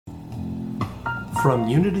From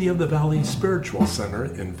Unity of the Valley Spiritual Center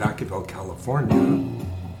in Vacaville, California.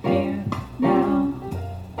 Here now.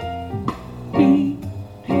 Be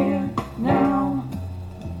here now.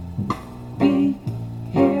 Be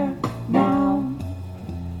here now.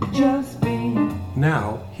 Just be.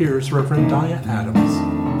 Now, here's Reverend Dahlia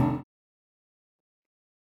Adams.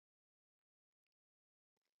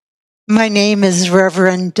 My name is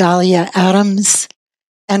Reverend Dahlia Adams,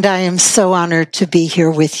 and I am so honored to be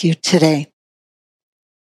here with you today.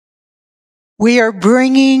 We are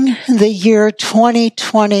bringing the year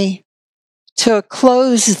 2020 to a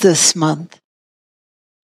close this month,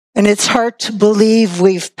 and it's hard to believe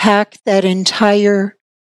we've packed that entire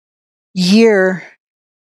year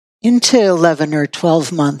into 11 or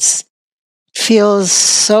 12 months. It feels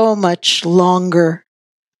so much longer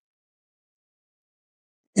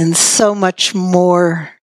and so much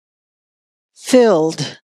more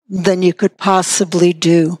filled than you could possibly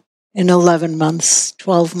do in 11 months,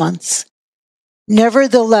 12 months.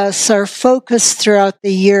 Nevertheless, our focus throughout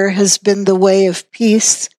the year has been the way of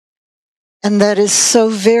peace, and that is so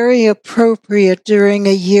very appropriate during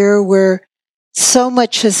a year where so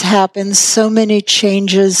much has happened, so many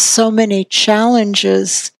changes, so many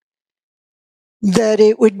challenges, that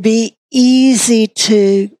it would be easy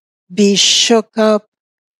to be shook up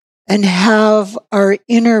and have our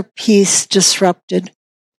inner peace disrupted.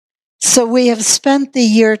 So we have spent the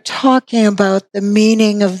year talking about the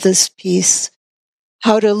meaning of this peace,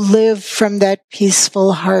 how to live from that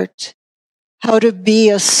peaceful heart, how to be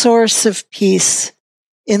a source of peace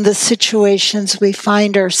in the situations we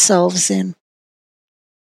find ourselves in.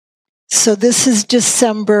 So this is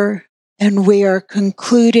December, and we are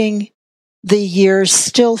concluding the year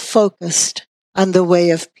still focused on the way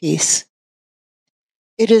of peace.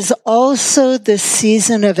 It is also the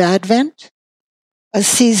season of Advent, a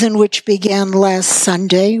season which began last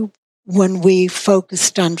Sunday when we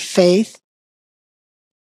focused on faith.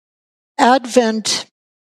 Advent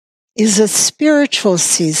is a spiritual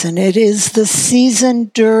season. It is the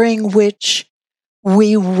season during which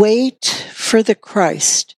we wait for the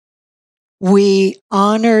Christ. We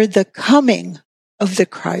honor the coming of the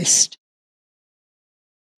Christ.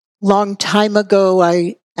 Long time ago,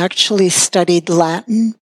 I actually studied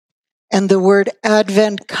Latin, and the word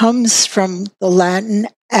Advent comes from the Latin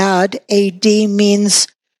ad, A-D, means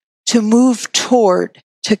to move toward,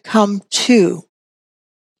 to come to.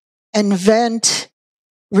 And vent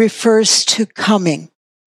refers to coming.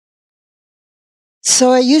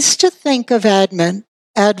 So I used to think of Advent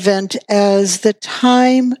as the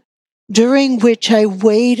time during which I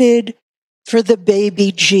waited for the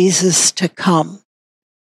baby Jesus to come.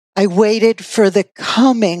 I waited for the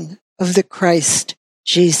coming of the Christ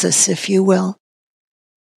Jesus, if you will.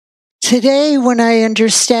 Today, when I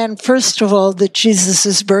understand, first of all, that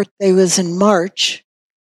Jesus' birthday was in March,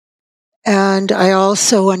 and I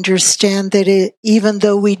also understand that even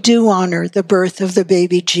though we do honor the birth of the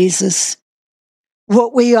baby Jesus,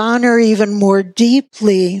 what we honor even more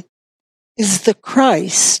deeply is the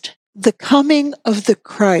Christ, the coming of the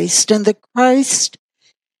Christ. And the Christ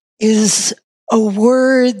is a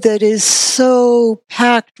word that is so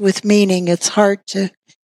packed with meaning, it's hard to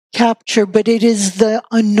capture, but it is the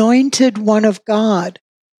anointed one of God.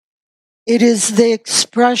 It is the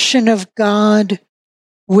expression of God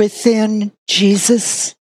within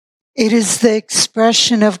Jesus. It is the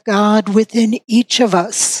expression of God within each of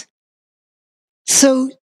us.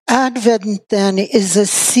 So Advent then is a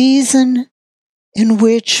season in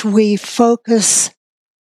which we focus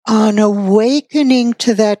on awakening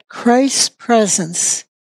to that Christ presence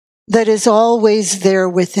that is always there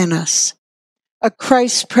within us. A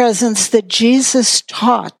Christ presence that Jesus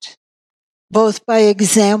taught, both by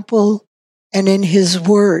example and in his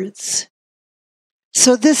words.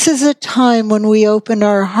 So this is a time when we open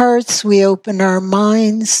our hearts, we open our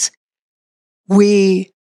minds,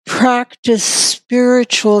 we practice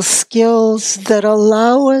spiritual skills that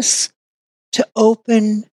allow us to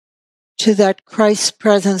open to that Christ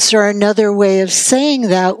presence, or another way of saying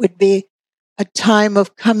that would be a time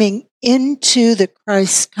of coming into the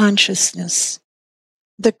Christ consciousness.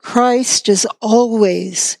 The Christ is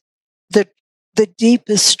always the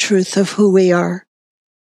deepest truth of who we are.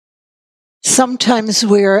 Sometimes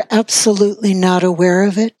we are absolutely not aware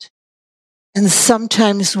of it, and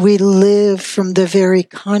sometimes we live from the very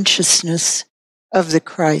consciousness of the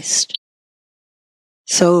Christ.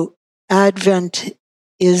 So Advent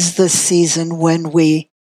is the season when we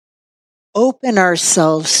open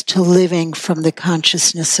ourselves to living from the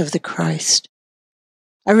consciousness of the Christ.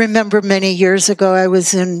 I remember many years ago, I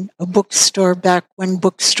was in a bookstore back when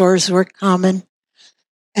bookstores were common,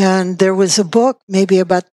 and there was a book maybe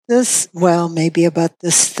about maybe about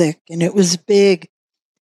this thick, and it was big.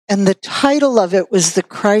 And the title of it was The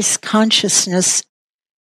Christ Consciousness.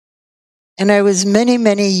 And I was many,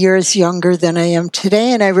 many years younger than I am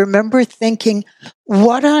today. And I remember thinking,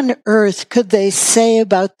 what on earth could they say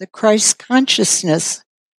about the Christ consciousness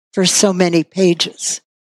for so many pages?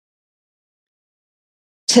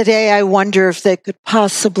 Today, I wonder if they could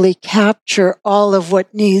possibly capture all of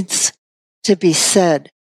what needs to be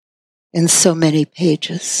said in so many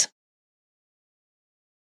pages.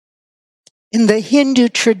 In the Hindu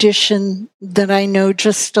tradition that I know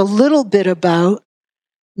just a little bit about,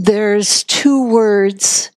 there's two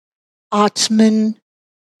words, Atman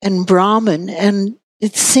and Brahman, and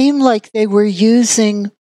it seemed like they were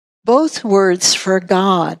using both words for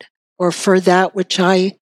God, or for that which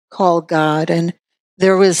I call God. And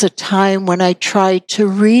there was a time when I tried to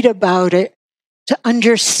read about it to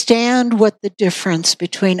understand what the difference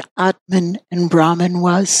between Atman and Brahman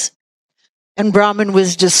was. And Brahman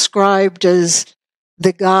was described as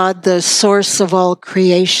the God, the source of all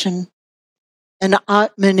creation. And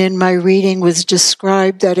Atman in my reading was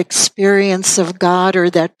described that experience of God, or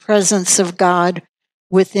that presence of God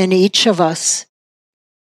within each of us.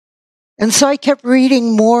 And so I kept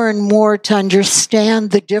reading more and more to understand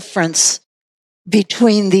the difference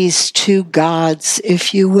between these two gods,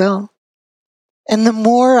 if you will. And the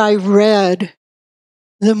more I read,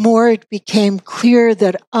 the more it became clear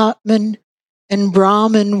that Atman and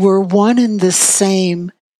Brahman were one and the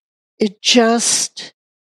same. It just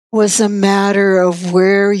was a matter of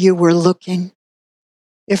where you were looking.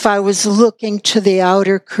 If I was looking to the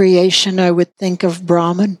outer creation, I would think of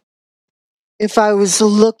Brahman. If I was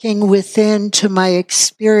looking within to my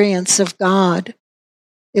experience of God,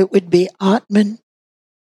 it would be Atman.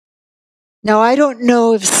 Now, I don't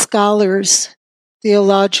know if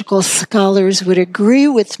theological scholars would agree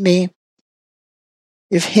with me,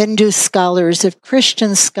 if Hindu scholars, if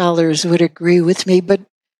Christian scholars would agree with me, but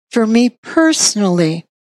for me personally,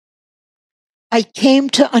 I came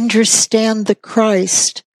to understand the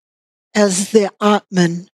Christ as the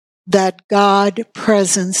Atman, that God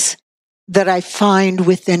presence that I find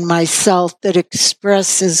within myself that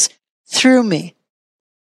expresses through me.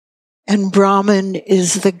 And Brahman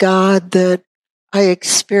is the God that I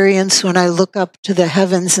experience when I look up to the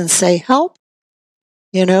heavens and say, help,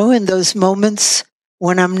 in those moments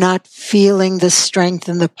when I'm not feeling the strength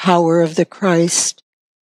and the power of the Christ.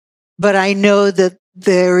 But I know that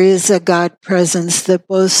there is a God presence that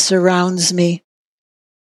both surrounds me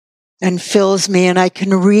and fills me, and I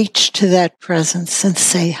can reach to that presence and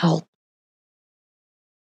say, help.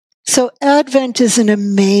 So Advent is an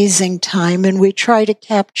amazing time, and we try to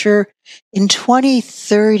capture in 20,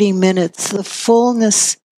 30 minutes the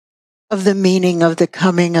fullness of the meaning of the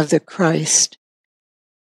coming of the Christ.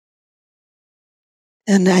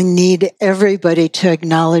 And I need everybody to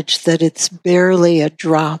acknowledge that it's barely a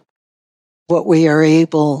drop what we are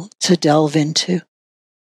able to delve into.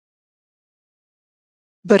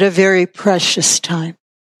 But a very precious time,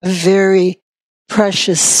 a very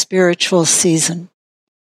precious spiritual season.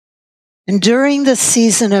 And during the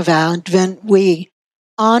season of Advent, we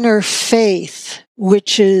honor faith,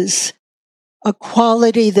 which is a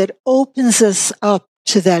quality that opens us up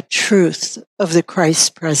to that truth of the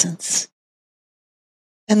Christ presence.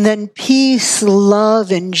 And then peace, love,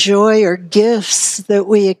 and joy are gifts that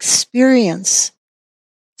we experience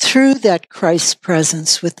through that Christ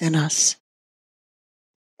presence within us.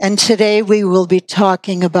 And today we will be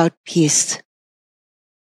talking about peace.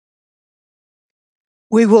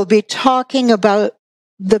 We will be talking about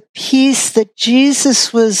the peace that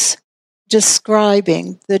Jesus was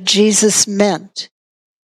describing, that Jesus meant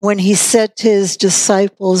when he said to his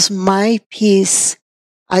disciples, "My peace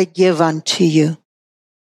I give unto you."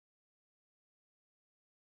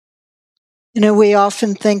 We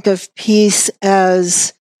often think of peace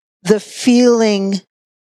as the feeling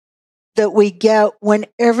that we get when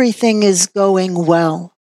everything is going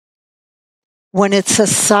well, when it's a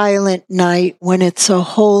silent night, when it's a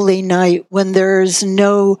holy night, when there's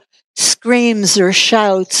no screams or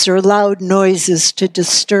shouts or loud noises to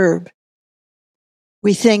disturb.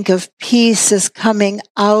 We think of peace as coming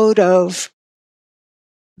out of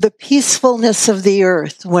the peacefulness of the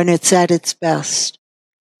earth when it's at its best,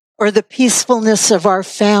 or the peacefulness of our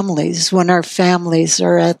families when our families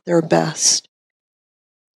are at their best,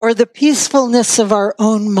 or the peacefulness of our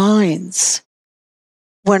own minds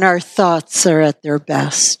when our thoughts are at their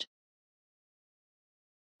best.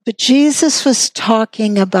 But Jesus was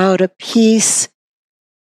talking about a peace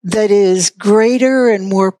that is greater and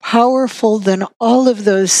more powerful than all of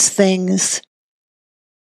those things,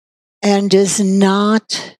 and is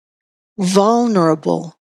not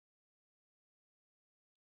vulnerable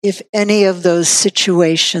if any of those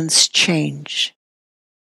situations change.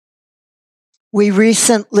 We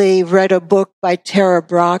recently read a book by Tara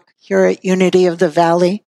Brach here at Unity of the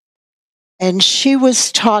Valley, and she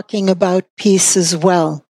was talking about peace as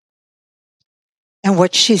well. And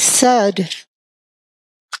what she said,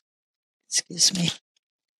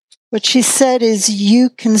 what she said is you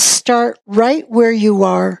can start right where you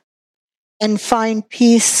are and find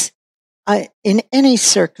peace in any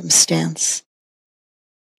circumstance.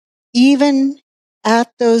 Even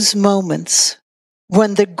at those moments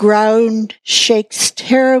when the ground shakes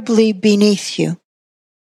terribly beneath you,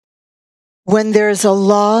 when there's a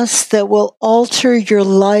loss that will alter your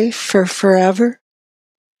life for forever,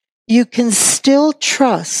 you can still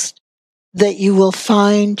trust that you will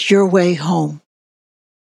find your way home.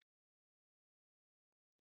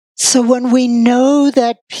 So when we know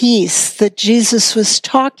that peace that Jesus was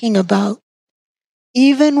talking about,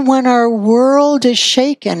 even when our world is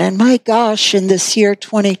shaken, and my gosh, in this year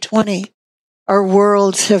 2020, our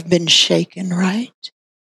worlds have been shaken, right?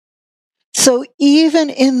 So even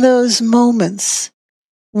in those moments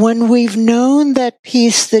when we've known that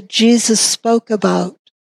peace that Jesus spoke about,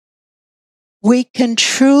 we can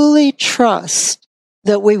truly trust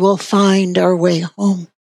that we will find our way home.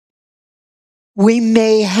 We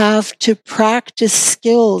may have to practice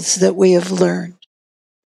skills that we have learned.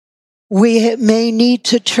 We may need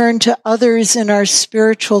to turn to others in our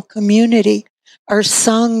spiritual community, our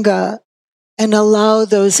Sangha, and allow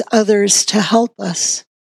those others to help us.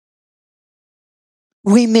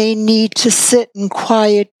 We may need to sit in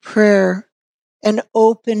quiet prayer and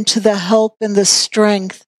open to the help and the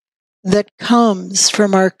strength that comes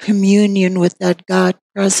from our communion with that God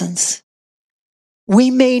presence. We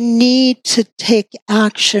may need to take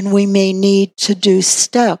action. We may need to do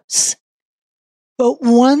steps. But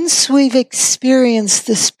once we've experienced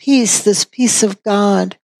this peace of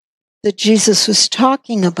God that Jesus was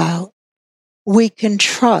talking about, we can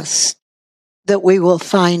trust that we will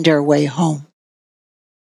find our way home.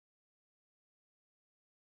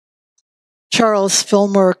 Charles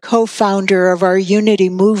Fillmore, co-founder of our Unity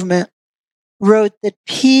movement, wrote that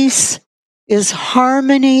peace is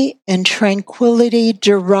harmony and tranquility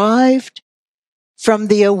derived from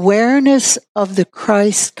the awareness of the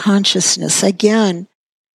Christ consciousness. Again,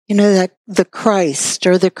 that the Christ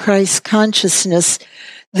or the Christ consciousness,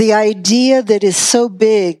 the idea that is so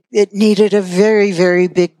big, it needed a very, very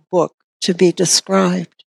big book to be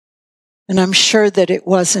described. And I'm sure that it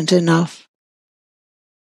wasn't enough.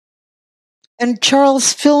 And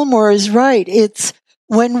Charles Fillmore is right. It's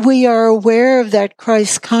when we are aware of that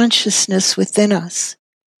Christ consciousness within us,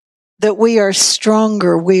 that we are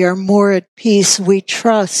stronger, we are more at peace, we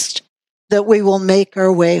trust that we will make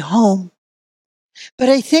our way home. But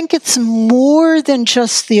I think it's more than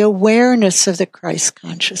just the awareness of the Christ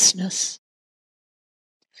consciousness.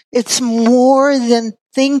 It's more than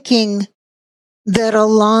thinking that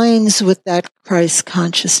aligns with that Christ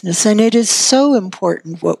consciousness. And it is so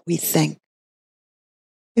important what we think.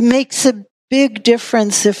 It makes a big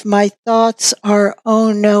difference if my thoughts are,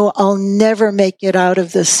 oh no, I'll never make it out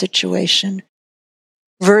of this situation,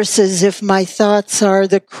 versus if my thoughts are,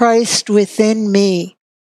 the Christ within me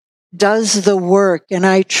does the work, and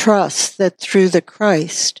I trust that through the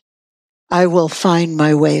Christ, I will find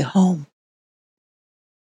my way home.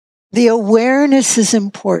 The awareness is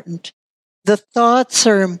important. The thoughts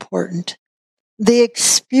are important. The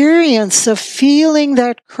experience of feeling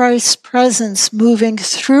that Christ's presence moving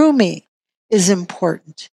through me is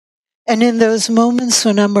important. And in those moments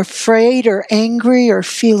when I'm afraid or angry or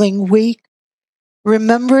feeling weak,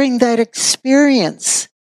 remembering that experience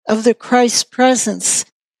of the Christ presence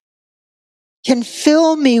can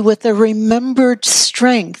fill me with a remembered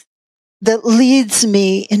strength that leads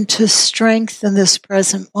me into strength in this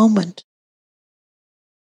present moment.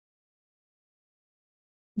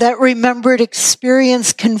 That remembered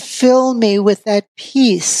experience can fill me with that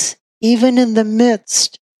peace, even in the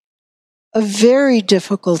midst of very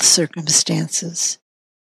difficult circumstances.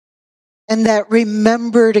 And that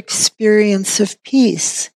remembered experience of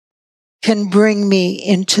peace can bring me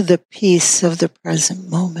into the peace of the present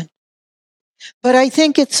moment. But I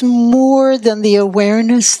think it's more than the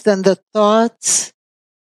awareness, than the thoughts,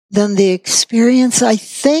 than the experience. I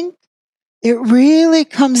think it really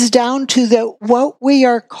comes down to that what we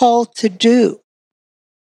are called to do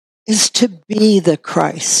is to be the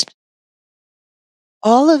Christ.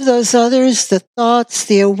 All of those others, the thoughts,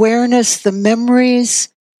 the awareness, the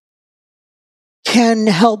memories, can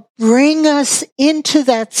help bring us into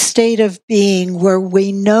that state of being where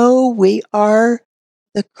we know we are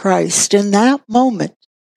the Christ. In that moment,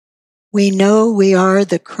 we know we are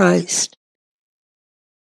the Christ.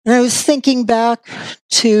 And I was thinking back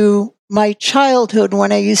to my childhood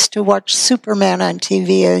when I used to watch Superman on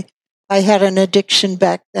TV. I had an addiction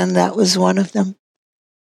back then. That was one of them.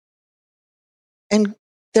 And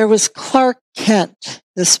there was Clark Kent,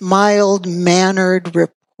 this mild-mannered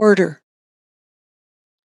reporter.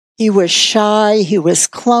 He was shy, he was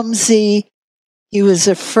clumsy, he was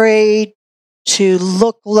afraid to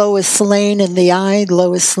look Lois Lane in the eye.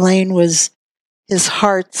 Lois Lane was his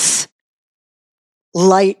heart's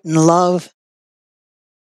light and love.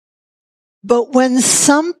 But when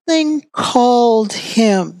something called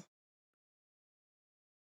him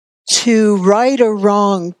to right a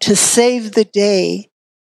wrong, to save the day,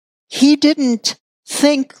 he didn't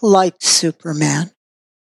think like Superman.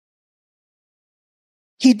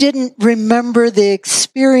 He didn't remember the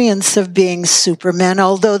experience of being Superman,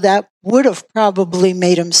 although that would have probably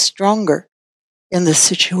made him stronger in the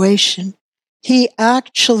situation. He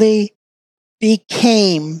actually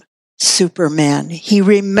became Superman. He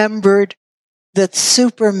remembered that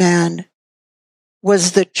Superman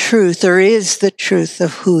was the truth, or is the truth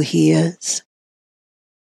of who he is.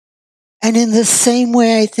 And in the same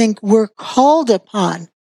way, I think we're called upon,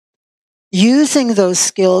 using those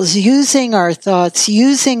skills, using our thoughts,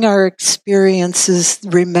 using our experiences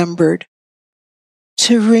remembered,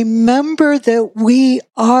 to remember that we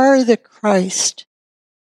are the Christ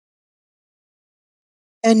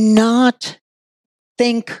and not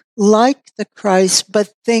think like the Christ,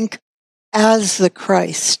 but think as the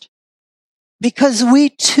Christ. Because we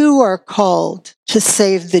too are called to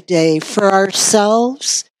save the day for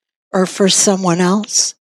ourselves or for someone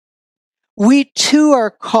else. We too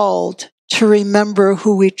are called to remember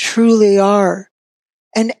who we truly are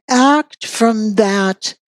and act from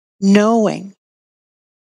that knowing.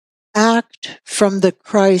 Act from the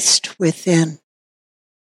Christ within.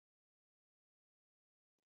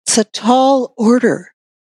 It's a tall order,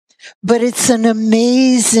 but it's an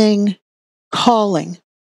amazing calling.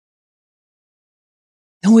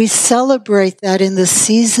 And we celebrate that in the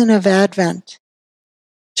season of Advent,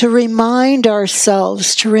 to remind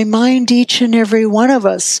ourselves, to remind each and every one of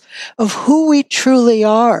us of who we truly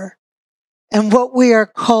are and what we are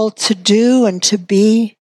called to do and to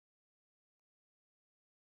be.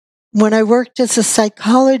 When I worked as a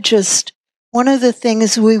psychologist, one of the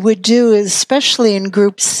things we would do, especially in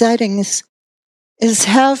group settings, is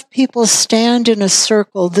have people stand in a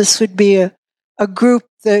circle. This would be a group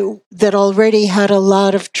that already had a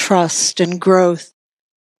lot of trust and growth.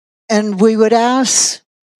 And we would ask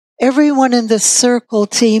everyone in the circle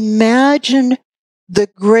to imagine the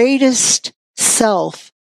greatest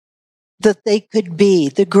self that they could be,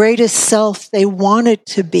 the greatest self they wanted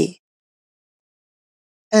to be.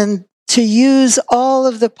 And to use all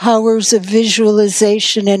of the powers of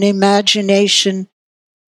visualization and imagination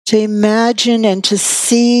to imagine and to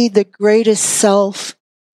see the greatest self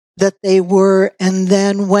that they were, and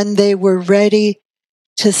then when they were ready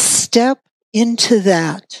to step into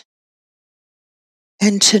that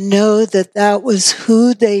and to know that that was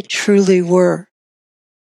who they truly were.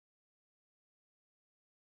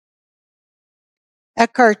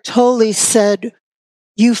 Eckhart Tolle said,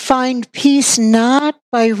 "You find peace not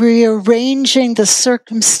by rearranging the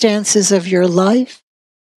circumstances of your life,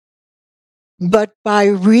 but by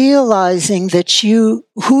realizing that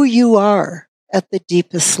who you are at the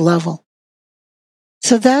deepest level."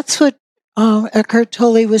 So that's what Eckhart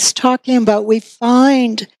Tolle was talking about. We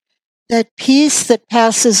find that peace that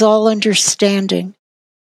passes all understanding.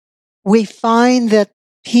 We find that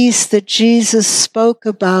peace that Jesus spoke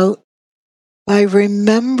about by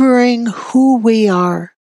remembering who we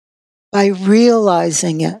are, by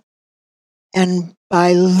realizing it, and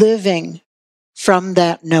by living from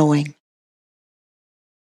that knowing.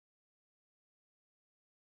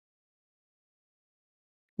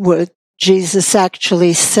 What Jesus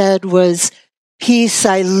actually said was, "Peace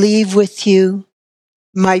I leave with you,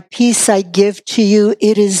 my peace I give to you.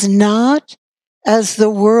 It is not as the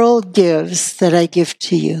world gives that I give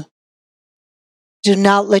to you. Do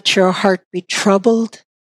not let your heart be troubled,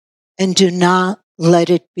 and do not let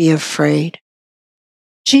it be afraid."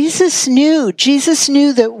 Jesus knew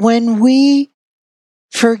that when we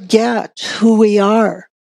forget who we are,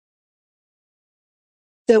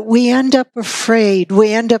 that we end up afraid,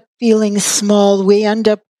 we end up feeling small, we end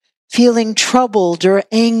up feeling troubled or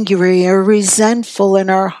angry or resentful, and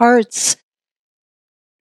our hearts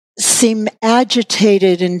seem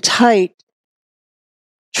agitated and tight.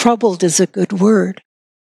 Troubled is a good word.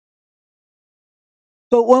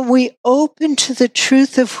 But when we open to the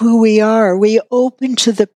truth of who we are, we open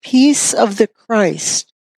to the peace of the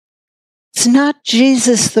Christ. It's not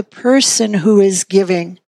Jesus, the person, who is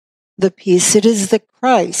giving the peace. It is the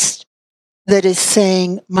Christ that is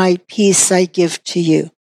saying, my peace I give to you.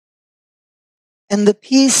 And the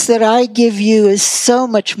peace that I give you is so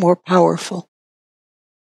much more powerful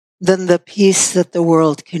than the peace that the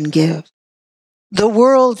world can give. The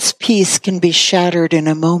world's peace can be shattered in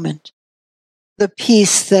a moment. The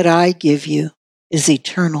peace that I give you is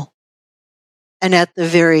eternal and at the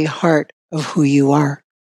very heart of who you are.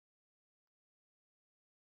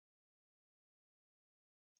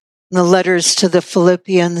 In the letters to the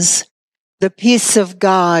Philippians, the peace of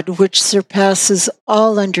God, which surpasses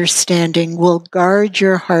all understanding, will guard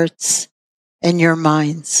your hearts and your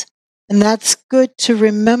minds. And that's good to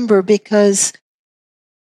remember because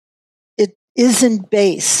it isn't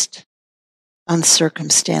based on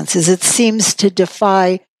circumstances. It seems to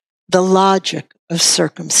defy the logic of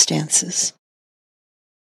circumstances.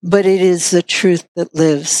 But it is the truth that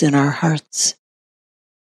lives in our hearts.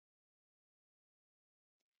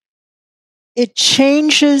 It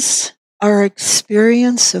changes our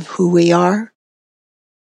experience of who we are.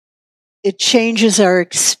 It changes our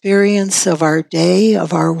experience of our day,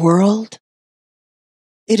 of our world.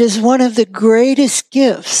 It is one of the greatest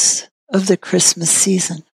gifts of the Christmas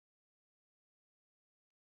season.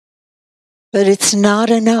 But it's not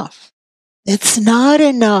enough. It's not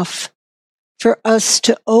enough for us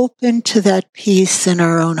to open to that peace in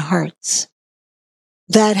our own hearts.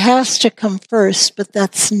 That has to come first, but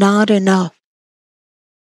that's not enough.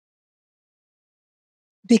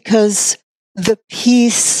 Because the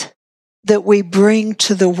peace that we bring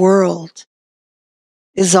to the world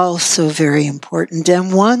is also very important.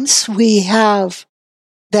 And once we have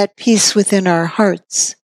that peace within our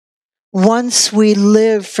hearts, once we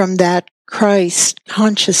live from that Christ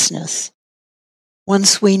consciousness,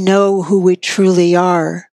 once we know who we truly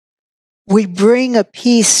are, we bring a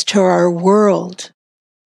peace to our world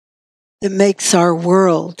that makes our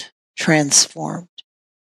world transformed.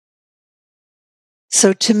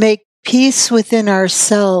 So to make peace within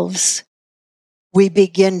ourselves, we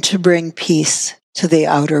begin to bring peace to the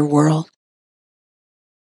outer world.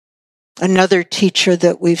 Another teacher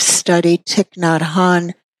that we've studied, Thich Nhat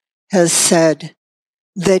Hanh, has said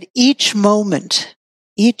that each moment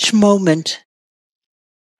is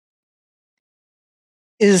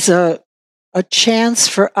a chance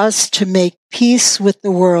for us to make peace with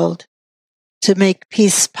the world, to make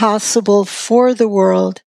peace possible for the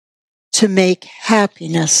world, to make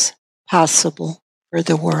happiness possible for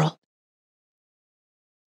the world.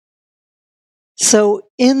 So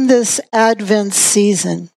in this Advent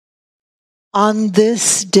season, on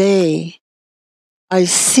this day, I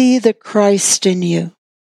see the Christ in you,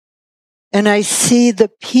 and I see the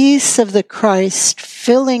peace of the Christ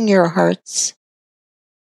filling your hearts,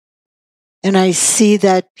 and I see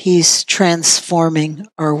that peace transforming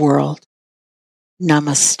our world.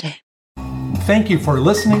 Namaste. Thank you for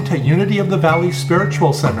listening to Unity of the Valley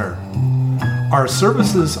Spiritual Center. Our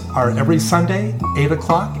services are every Sunday, 8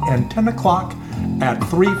 o'clock and 10 o'clock at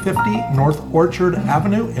 350 North Orchard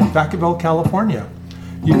Avenue in Vacaville, California.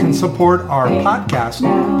 You can support our podcast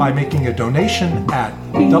by making a donation at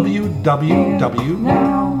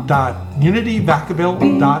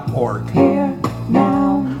www.unityvacaville.org. Here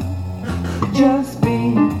now, just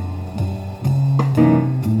be.